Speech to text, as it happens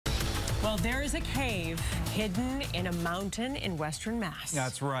Well, there is a cave hidden in a mountain in western Mass.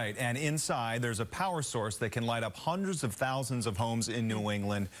 That's right. And inside, there's a power source that can light up hundreds of thousands of homes in New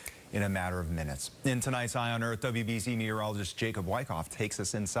England in a matter of minutes. In tonight's Eye on Earth, WBZ meteorologist Jacob Wyckoff takes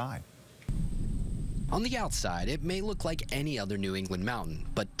us inside. On the outside, it may look like any other New England mountain,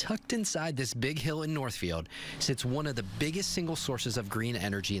 but tucked inside this big hill in Northfield sits one of the biggest single sources of green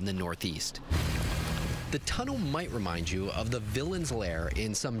energy in the Northeast. The tunnel might remind you of the villain's lair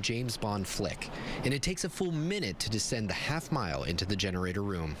in some James Bond flick, and it takes a full minute to descend the half-mile into the generator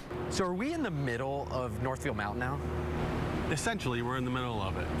room. So are we in the middle of Northfield Mountain now? Essentially, we're in the middle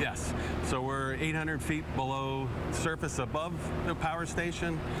of it, yes. So we're 800 feet below surface above the power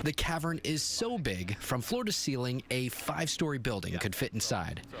station. The cavern is so big, from floor to ceiling, a 5-story building could fit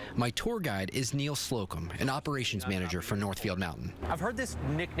inside. My tour guide is Neil Slocum, an operations manager for Northfield Mountain. I've heard this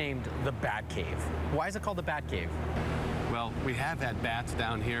nicknamed the Bat Cave. Why is it called the Bat Cave? Well, we have had bats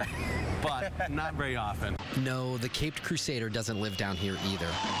down here, but not very often. No, the Caped Crusader doesn't live down here either.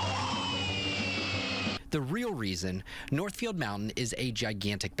 The real reason, Northfield Mountain is a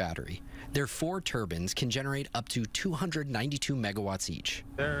gigantic battery. Their 4 turbines can generate up to 292 megawatts each.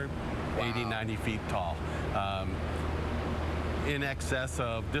 They're 80, 90 feet tall. In excess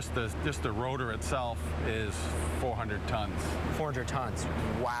of just the rotor itself is 400 tons. 400 tons.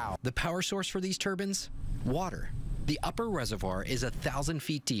 Wow. The power source for these turbines? Water. The upper reservoir is 1,000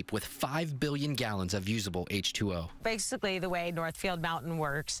 feet deep with 5 billion gallons of usable H2O. Basically, the way Northfield Mountain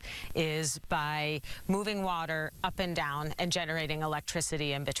works is by moving water up and down and generating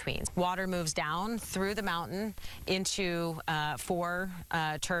electricity in between. Water moves down through the mountain into 4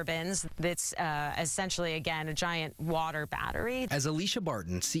 turbines. That's essentially, again, a giant water battery. As Alicia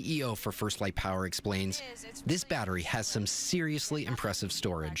Barton, CEO for First Light Power, explains, this battery has some seriously impressive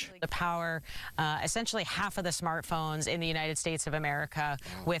storage. To power essentially half of the smartphones in the United States of America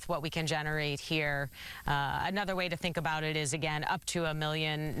with what we can generate here. Another way to think about it is, again, up to 1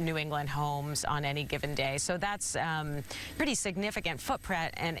 million New England homes on any given day. So that's pretty significant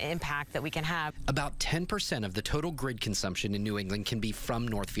footprint and impact that we can have. About 10% of the total grid consumption in New England can be from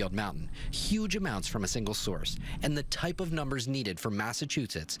Northfield Mountain. Huge amounts from a single source, and the type of numbers needed for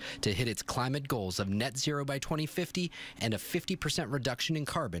Massachusetts to hit its climate goals of net zero by 2050 and a 50% reduction in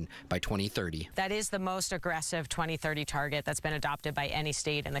carbon by 2030. That is the most aggressive 2030 target that's been adopted by any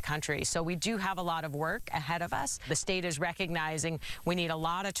state in the country. So we do have a lot of work ahead of us. The state is recognizing we need a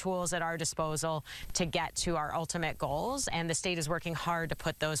lot of tools at our disposal to get to our ultimate goals, and the state is working hard to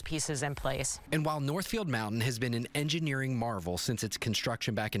put those pieces in place. And while Northfield Mountain has been an engineering marvel since its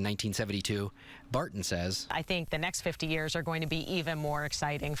construction back in 1972, Barton says, I think the next 50 years are going to be even more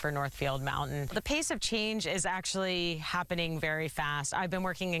exciting for Northfield Mountain. The pace of change is actually happening very fast. I've been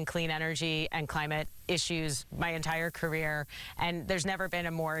working in clean energy and climate issues my entire career, and there's never been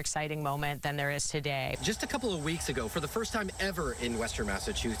a more exciting moment than there is today. Just a couple of weeks ago, for the first time ever in Western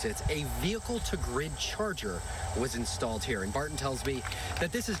Massachusetts, a vehicle-to-grid charger was installed here. And Barton tells me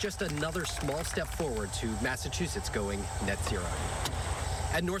that this is just another small step forward to Massachusetts going net zero.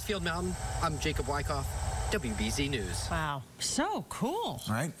 At Northfield Mountain, I'm Jacob Wyckoff, WBZ News. Wow, so cool.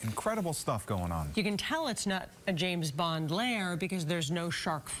 Right? Incredible stuff going on. You can tell it's not a James Bond lair because there's no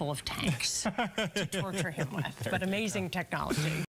shark full of tanks to torture him with, but amazing technology.